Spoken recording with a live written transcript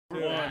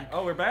back.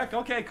 Oh, we're back?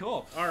 Okay,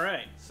 cool. All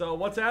right. So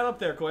what's that up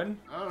there, Quinn?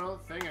 I don't know.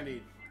 The thing I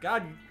need.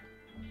 God,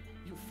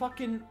 you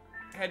fucking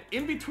had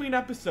in between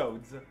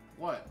episodes.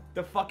 What?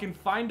 To fucking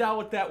find out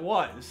what that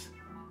was.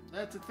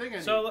 That's the thing I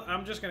need. So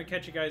I'm just gonna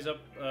catch you guys up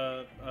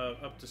to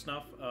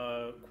snuff.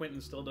 Quentin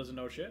still doesn't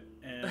know shit,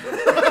 and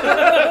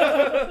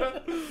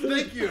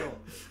Thank you.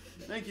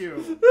 Thank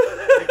you.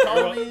 They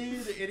call me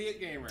the idiot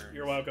gamer.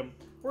 you're welcome.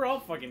 We're all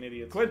fucking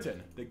idiots.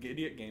 Quentin, the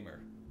idiot gamer.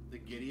 The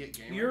idiot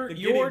gamer.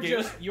 You're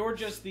gamer. you're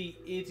just the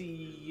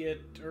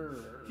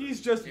idioter. He's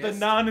just the Yes.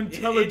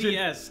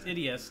 non-intelligent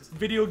Idiot.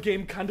 video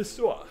game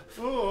connoisseur.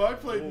 Oh, I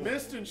played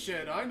Myst and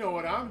shit. I know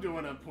what I'm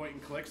doing on point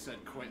and click, said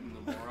Quentin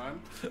the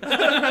moron.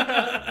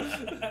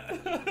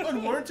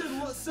 Unwarranted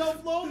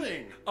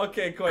self-loathing.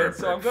 Okay, Quentin,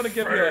 so I'm gonna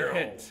give you a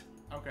hint.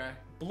 Okay.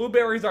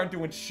 Blueberries aren't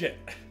doing shit.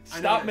 I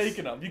Stop know this.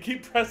 making them. You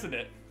keep pressing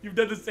it. You've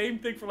done the same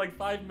thing for like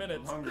 5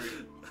 minutes. I'm hungry.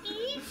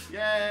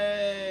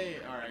 Yay!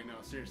 Alright, no,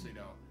 seriously,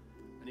 no.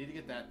 I need to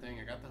get that thing.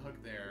 I got the hook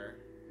there.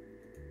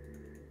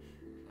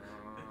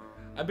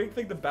 I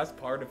think the best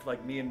part if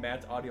like me and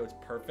Matt's audio is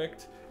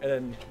perfect,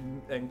 and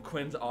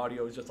Quinn's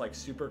audio is just like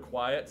super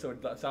quiet, so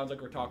it sounds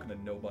like we're talking to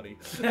nobody.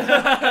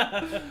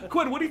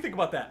 Quinn, what do you think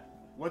about that?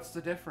 What's the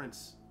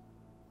difference?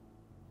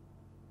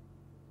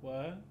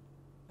 What?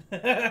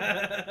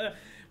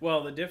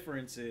 Well, the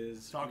difference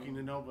is Talking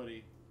to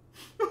nobody.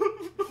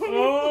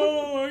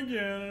 Oh, I get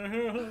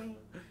it.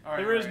 All right,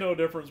 There is all no right.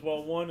 difference.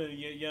 Well, one,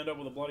 you end up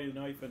with a bloody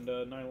knife and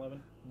 9/11.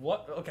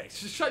 What? Okay,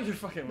 just shut your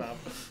fucking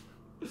mouth.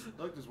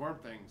 Look, there's worm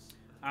things.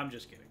 I'm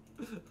just kidding.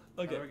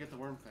 How Okay. do I get the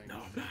worm thing?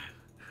 No,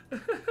 I'm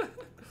not.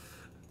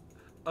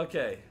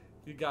 Okay,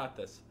 you got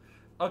this.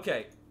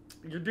 Okay,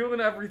 you're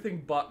doing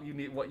everything but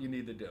what you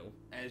need to do.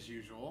 As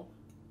usual.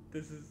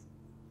 This is.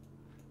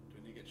 Do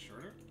I need to get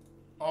shorter?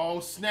 Oh,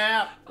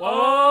 snap!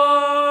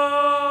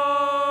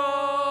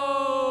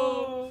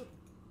 Oh!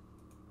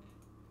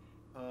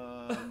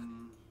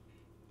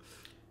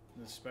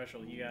 The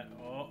special you got.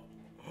 What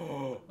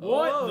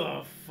Oh.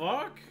 the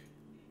fuck?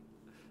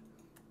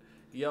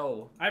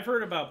 Yo, I've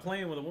heard about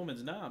playing with a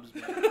woman's knobs.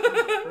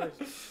 But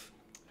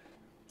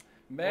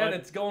man, What?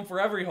 it's going for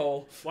every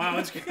hole. wow,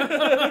 it's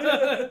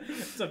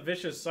a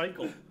vicious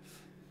cycle.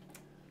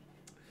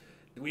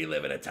 We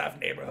live in a tough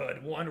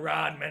neighborhood. One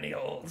rod, many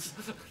holes.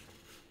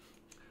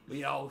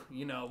 We all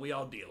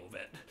deal with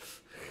it.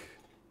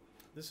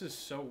 This is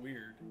so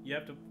weird. You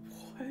have to.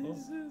 What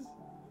is this?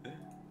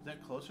 Is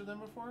that closer than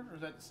before, or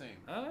is that the same?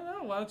 I don't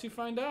know. Why don't you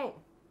find out?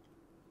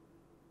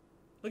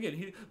 Look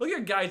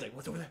at guys like,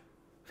 what's over there?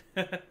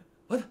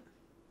 What?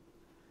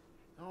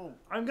 Oh.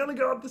 I'm gonna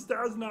go up the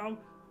stairs now.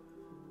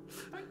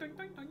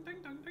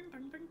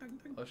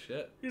 Oh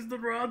shit. Is the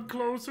rod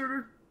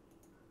closer?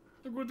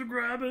 I'm going to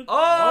grab it. Oh!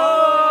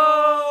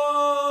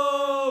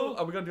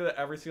 Are we gonna do that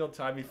every single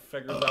time he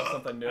figures out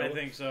something new? I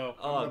think so.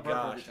 Oh I'm gonna burp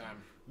gosh. every time.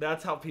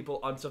 That's how people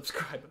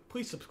unsubscribe.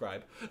 Please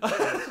subscribe.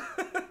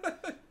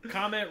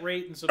 Comment,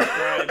 rate, and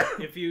subscribe.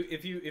 If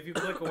you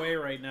click away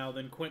right now,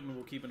 then Quentin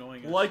will keep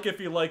annoying us. Like if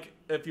you like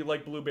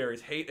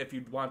blueberries. Hate if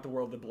you want the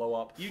world to blow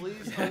up.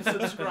 Please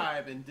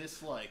unsubscribe and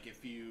dislike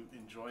if you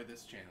enjoy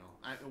this channel.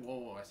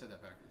 Whoa, I said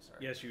that backwards. Sorry.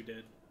 Yes, you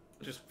did.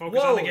 Just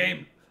focus on the Whoa.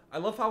 game. I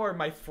love how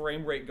my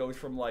frame rate goes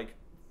from like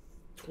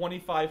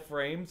 25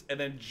 frames and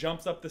then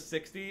jumps up to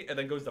 60 and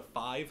then goes to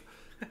 5.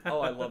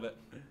 Oh, I love it.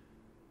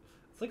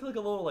 It's like a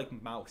little like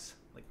mouse.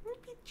 Like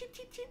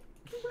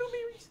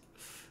blueberries.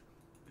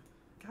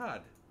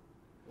 God.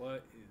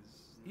 What is?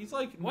 He's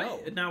like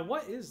What? no. Now,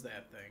 what is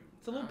that thing?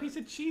 It's a little piece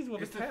of cheese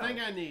with It's a the tail. thing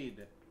I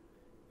need.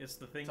 It's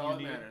the thing That's all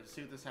you that need. matters.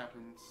 See what this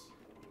happens.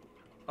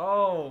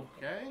 Oh.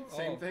 Okay,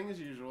 same Oh. thing as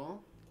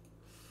usual.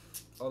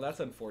 Oh, that's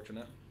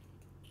unfortunate.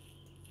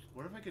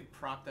 What if I could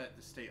prop that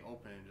to stay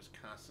open and just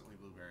constantly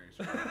blueberries?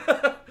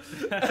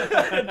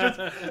 It just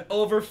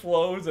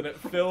overflows and it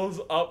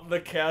fills up the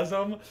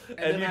chasm,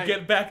 and you then I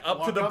get back up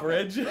to walk the up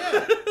bridge. it.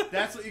 Yeah,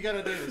 that's what you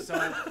gotta do. So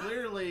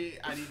clearly,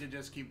 I need to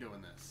just keep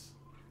doing this.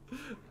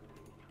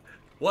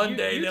 One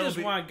day you they'll just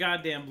be. want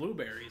goddamn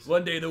blueberries.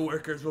 One day the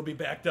workers will be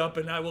backed up,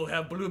 and I will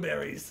have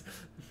blueberries.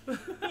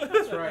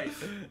 That's right.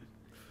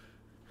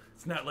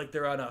 It's not like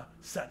they're on a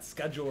set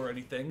schedule or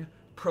anything.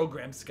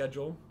 Program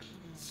schedule.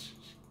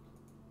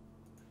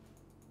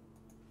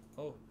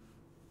 Oh.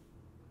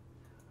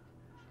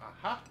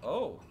 Aha.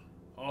 Oh.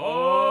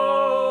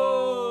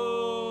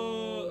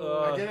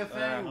 Oh. I did a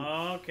thing.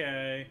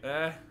 Okay.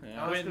 I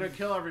was gonna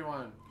kill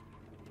everyone.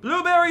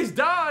 Blueberries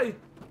die!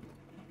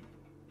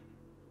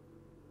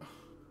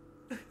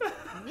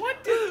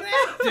 What did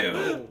that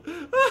do?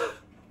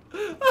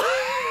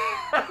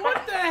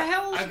 What the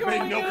hell is I've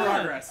going made no on?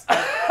 progress.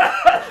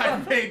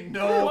 I've made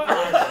no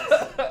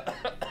progress.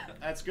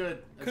 That's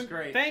good. That's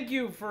great. Thank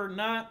you for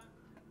not.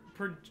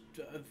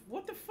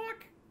 What the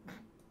fuck?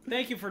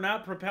 Thank you for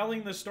not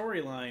propelling the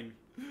storyline.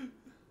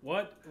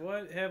 What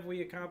have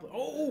we accomplished?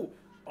 Oh.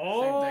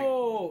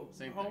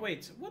 Same Oh thing.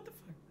 wait. What the fuck?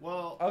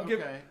 Well, I'll okay.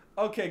 give.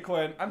 Okay,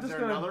 Quinn. I'm Is just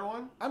there gonna. another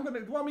one? I'm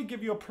gonna. Want me to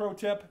give you a pro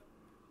tip?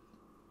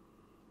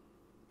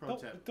 Pro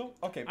tip. Don't.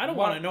 Okay. I don't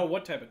want to know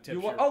what type of tips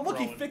you're Oh, look,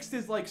 he throwing. fixed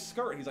his like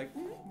skirt. He's like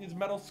his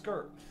metal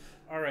skirt.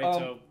 All right,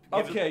 so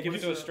give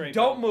it to a straight.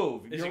 Don't man.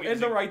 move. You're in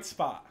the right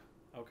spot.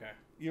 Okay.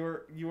 You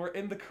are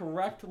in the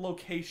correct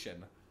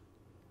location.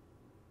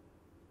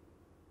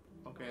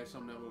 Okay, so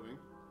I'm not moving.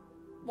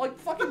 Like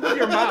fucking move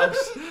your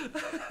mouse.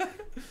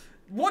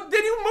 What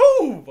did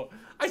you move?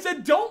 I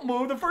said don't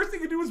move. The first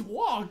thing you do is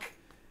walk.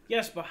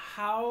 Yes, but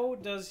how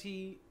does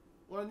he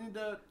Well, I need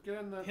to get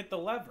in the... hit the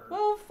lever?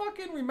 Well,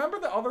 fucking remember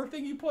the other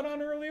thing you put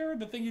on earlier?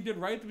 The thing you did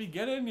right at the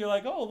beginning? You're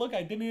like, oh, look,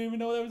 I didn't even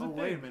know that was a thing.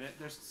 Wait a minute.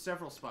 There's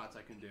several spots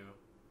I can do.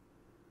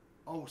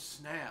 Oh,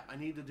 snap. I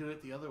need to do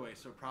it the other way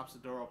so it props the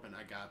door open.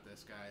 I got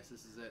this, guys.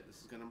 This is it.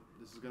 This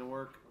is gonna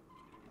work.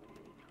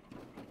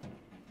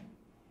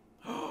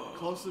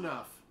 Close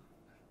enough.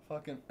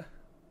 Fucking...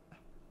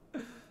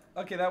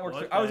 Okay, that works.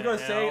 What I was the gonna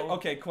say, hell?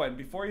 okay, Quinn,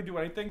 before you do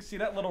anything, see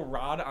that little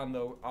rod on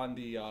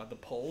the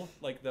pole,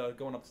 like the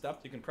going up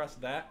steps? You can press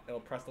that, it'll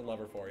press the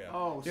lever for you.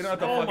 Oh, you don't have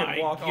to oh fucking my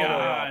walk all the way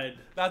God. up.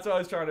 That's what I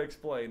was trying to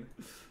explain.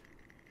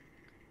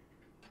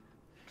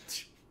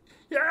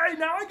 Yay,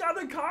 now I got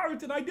the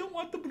cards and I don't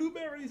want the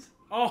blueberries.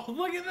 Oh,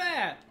 look at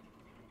that!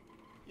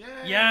 Yay!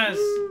 Yes.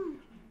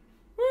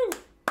 Woo!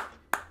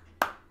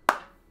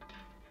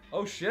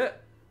 Oh shit.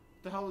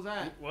 What the hell was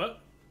that?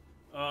 What?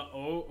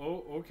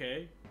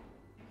 Okay.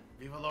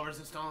 Viva la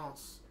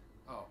resistance.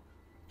 Oh.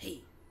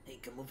 Hey,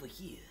 come over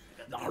here.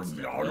 Oh,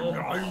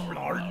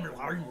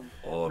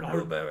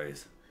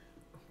 blueberries.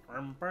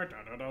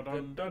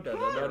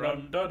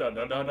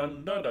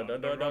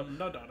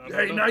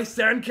 Hey, nice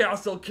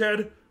sandcastle,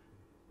 kid.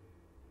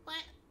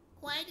 What?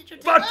 Why did you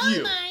take... Fuck oh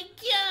you. my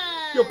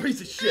god! You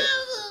piece of shit.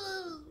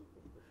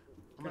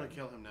 I'm gonna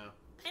kill him now.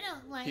 I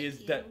don't like He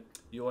is you. dead.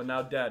 You are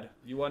now dead.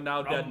 You are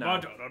now dead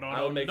now.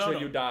 I will make sure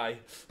you die.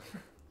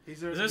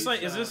 Is Is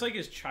this like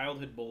his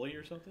childhood bully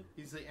or something?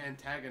 He's the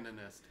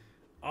antagonist.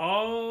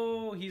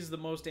 Oh, he's the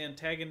most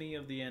antagony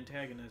of the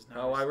antagonists. Nice.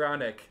 How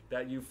ironic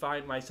that you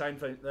find my sign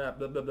for blah,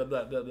 blah, blah, blah,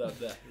 blah, blah, blah,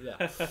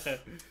 blah.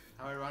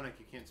 How ironic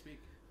you can't speak.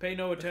 Pay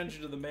no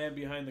attention to the man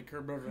behind the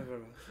curb.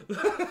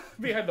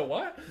 Behind the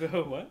what?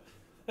 What?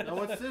 Now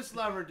what's this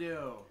lever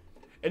do?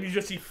 And you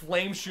just see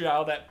flames shoot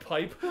out of that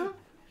pipe.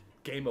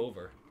 Game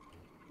over.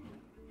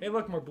 Hey,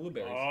 look, more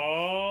blueberries.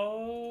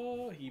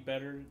 Oh, he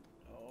better.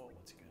 Oh,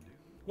 what's he gonna do?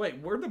 Wait,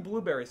 where'd the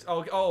blueberries?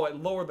 Oh, it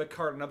lowered the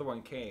cart. Another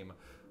one came.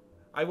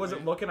 I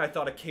wasn't looking. I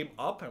thought it came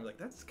up. I was like,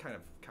 that's kind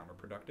of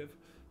counterproductive.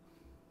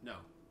 No.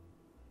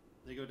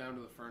 They go down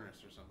to the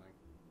furnace or something.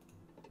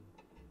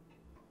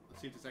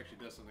 Let's see if this actually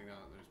does something now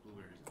that there's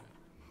blueberries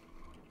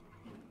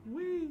in it.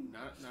 Whee!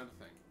 Not a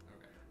thing.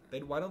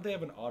 Okay. Why don't they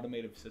have an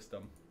automated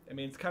system? I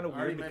mean, it's kind of I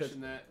already weird because.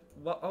 mentioned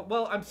that.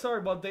 Well, I'm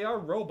sorry. Well, they are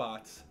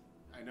robots.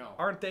 I know.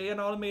 Aren't they an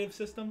automated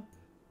system?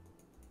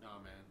 No,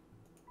 man.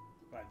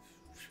 What?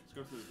 Let's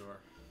go through the door.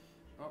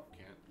 Oh,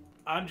 can't.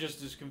 I'm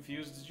just as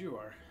confused as you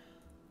are.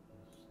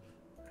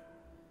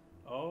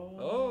 Oh.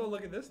 Oh,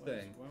 look at this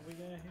thing. What we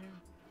got here?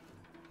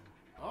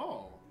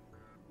 Oh.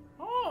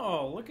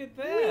 Oh, look at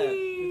that!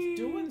 Whee! It's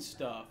doing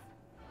stuff.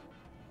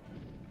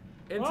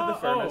 Into the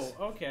furnace.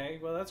 Oh, okay.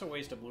 Well, that's a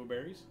waste of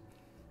blueberries.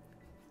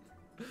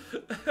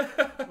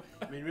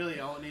 I mean, really,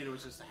 all it needed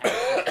was just a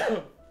half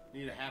circle.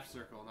 Need a half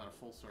circle, not a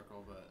full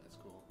circle, but that's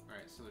cool.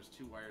 Alright, so there's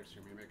 2 wires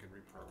here. Maybe I can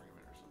reprogram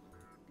it or something.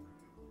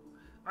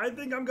 I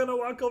think I'm gonna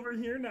walk over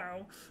here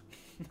now.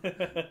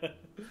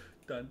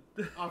 Done.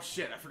 Oh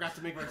shit, I forgot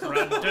to make myself.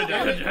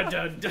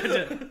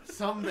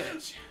 Some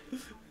bitch.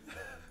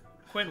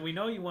 Quinn, we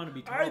know you want to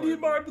be taller. I need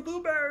more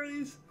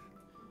blueberries.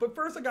 But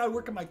first I gotta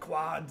work on my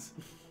quads.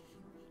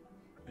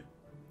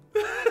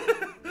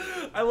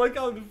 I like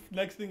how the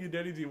next thing you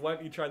did is you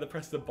tried to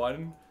press the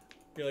button.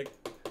 You're like,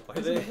 why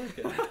is it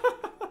working?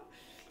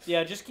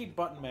 Yeah, just keep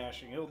button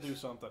mashing. It'll do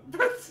something.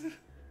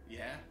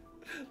 Yeah.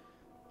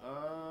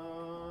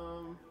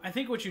 I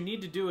think what you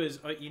need to do is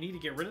you need to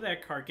get rid of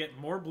that cart, get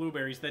more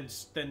blueberries, then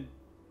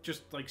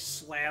just like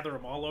slather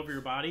them all over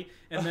your body,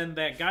 and then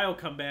that guy will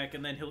come back,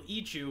 and then he'll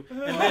eat you,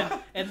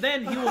 and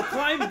then he will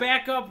climb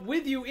back up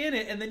with you in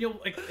it, and then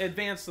you'll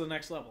advance to the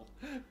next level.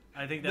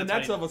 I think that's the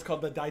next level is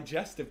called the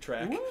digestive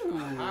track.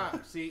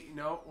 See,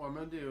 no, what I'm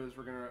gonna do is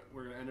we're gonna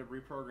end up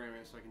reprogramming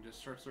it so I can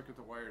just short circuit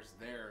the wires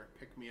there,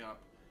 pick me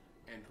up,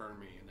 and burn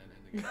me, and then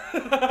end the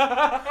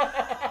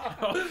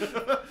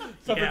game.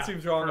 Something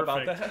seems wrong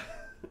about perfect. that.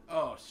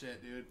 Oh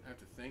shit, dude, I have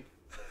to think.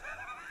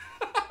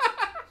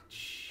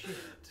 Shit.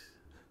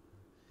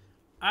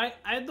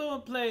 I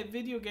don't play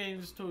video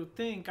games to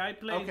think. I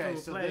play Okay, to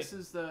so play. this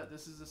is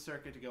the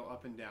circuit to go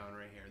up and down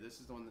right here.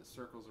 This is the one that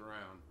circles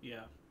around.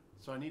 Yeah.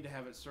 So I need to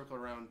have it circle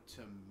around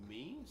to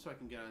me so I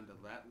can get onto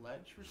that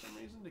ledge for some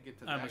reason to get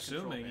to that I'm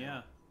control assuming,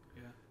 panel.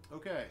 yeah.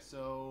 Okay,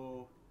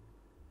 so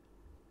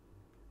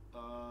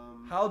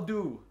How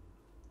do?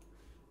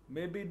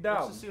 Maybe down.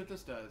 let's just see what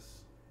this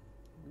does.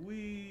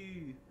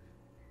 Wee.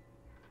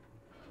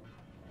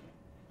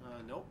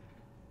 Nope.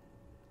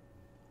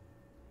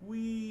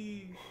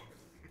 Wee.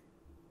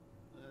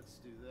 Let's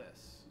do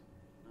this.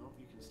 Nope,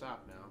 you can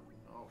stop now.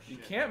 Oh shit.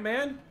 You can't,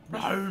 man.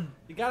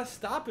 You gotta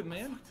stop it,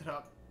 man. Fucked it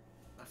up.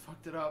 I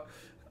fucked it up.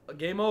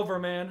 Game over,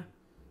 man.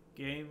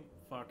 Game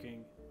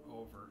fucking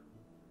over.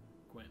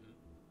 Quentin.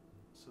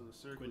 So the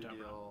circle Quit down,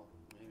 deal,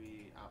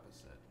 maybe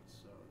opposite.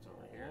 So it's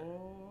over here.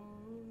 Oh.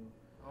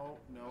 Oh,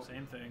 no.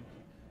 Same thing.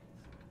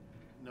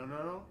 No, no,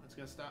 no. It's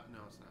going to stop. No,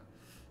 it's not.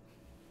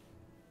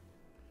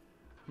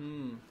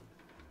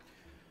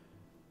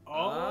 Oh.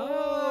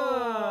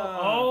 Ah.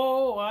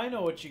 Oh, I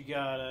know what you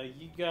got.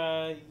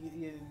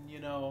 You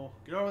know.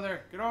 Get over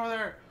there. Get over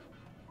there.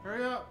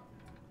 Hurry up.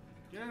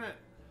 Get in it.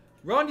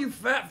 Run, you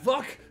fat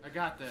fuck! I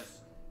got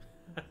this.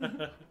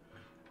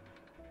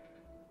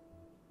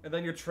 And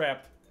then you're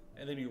trapped.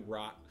 And then you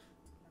rot.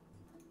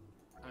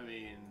 I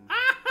mean,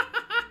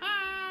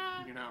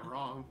 you're not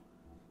wrong.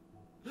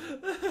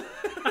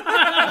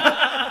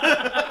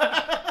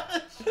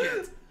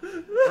 Shit.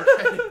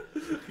 Okay.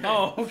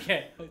 Oh,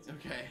 okay. Okay. I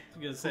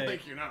was gonna say.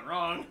 Like you're not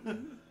wrong.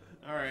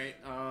 All right.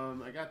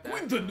 I got that.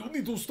 Quentin, you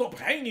need to stop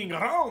hanging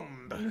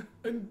around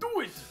and do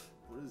it.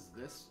 What is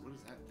this? What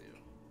does that do?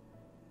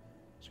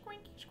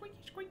 Squinky,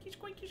 squinky, squinky,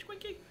 squinky,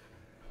 squinky.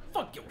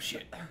 Fuck your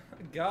shit.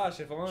 Gosh,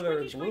 if only there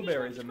were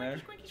blueberries in there.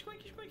 Squinky,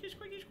 squinky, squinky,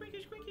 squinky,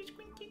 squinky, squinky,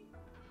 squinky.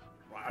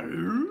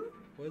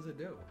 What does it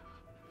do?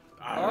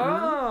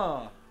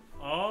 Ah. Ah!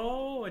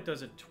 Oh, it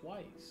does it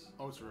twice.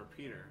 Oh, it's a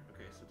repeater.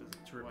 Okay, so it does it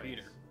It's a twice.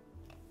 repeater.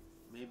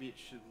 Maybe it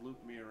should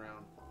loop me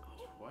around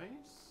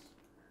twice.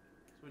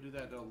 So we do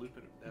that. That'll loop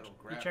it. That'll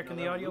grab. You checking no,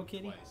 the that'll audio, loop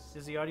Kitty? twice.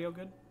 Is the audio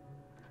good?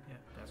 Yeah,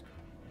 that's good.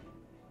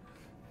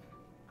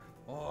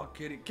 Oh,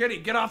 Kitty,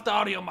 get off the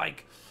audio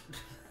mic!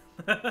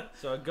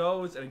 So it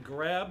goes and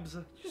grabs,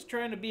 Just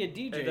trying to be a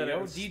DJ, and then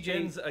yo. it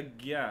spins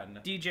again.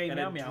 DJ and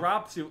Meow it Meow.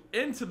 drops you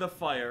into the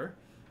fire.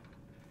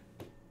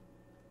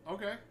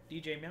 Okay.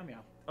 DJ Meow Meow.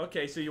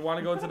 Okay, so you want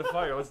to go into the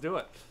fire. Let's do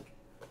it.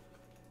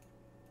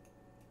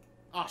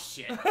 Oh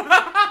shit. Fucking.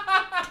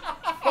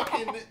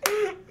 Alright,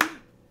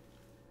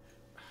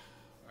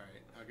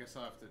 I guess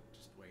I'll have to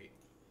just wait.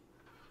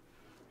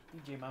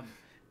 DJ Meow Meow.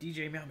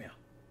 DJ Meow Meow.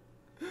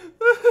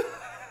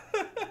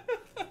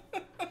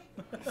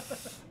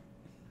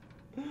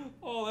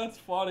 Oh, that's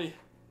funny.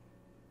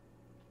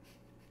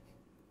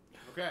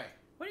 Okay.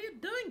 What are you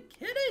doing,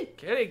 Kitty?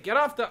 Kitty, get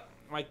off the...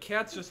 My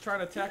cat's just trying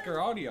to attack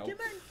her audio. Come on,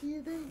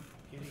 Kitty.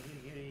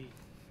 Kitty.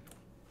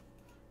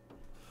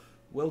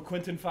 Will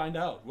Quentin find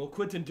out? Will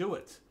Quentin do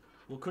it?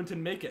 Will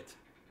Quentin make it?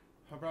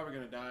 I'm probably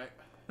gonna die.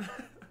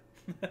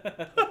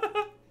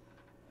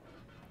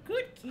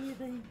 Good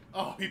Kitty.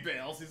 Oh, he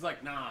bails. He's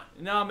like, nah.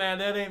 No, man,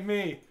 that ain't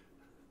me.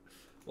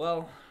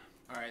 Well,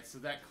 Alright, so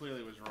that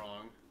clearly was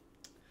wrong.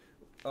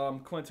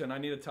 Quentin, I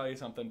need to tell you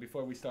something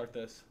before we start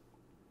this.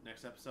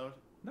 Next episode?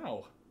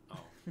 No. Oh.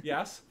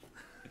 Yes?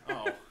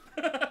 Oh.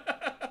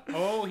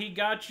 Oh, he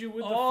got you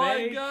with the Oh, I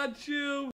fake. got you.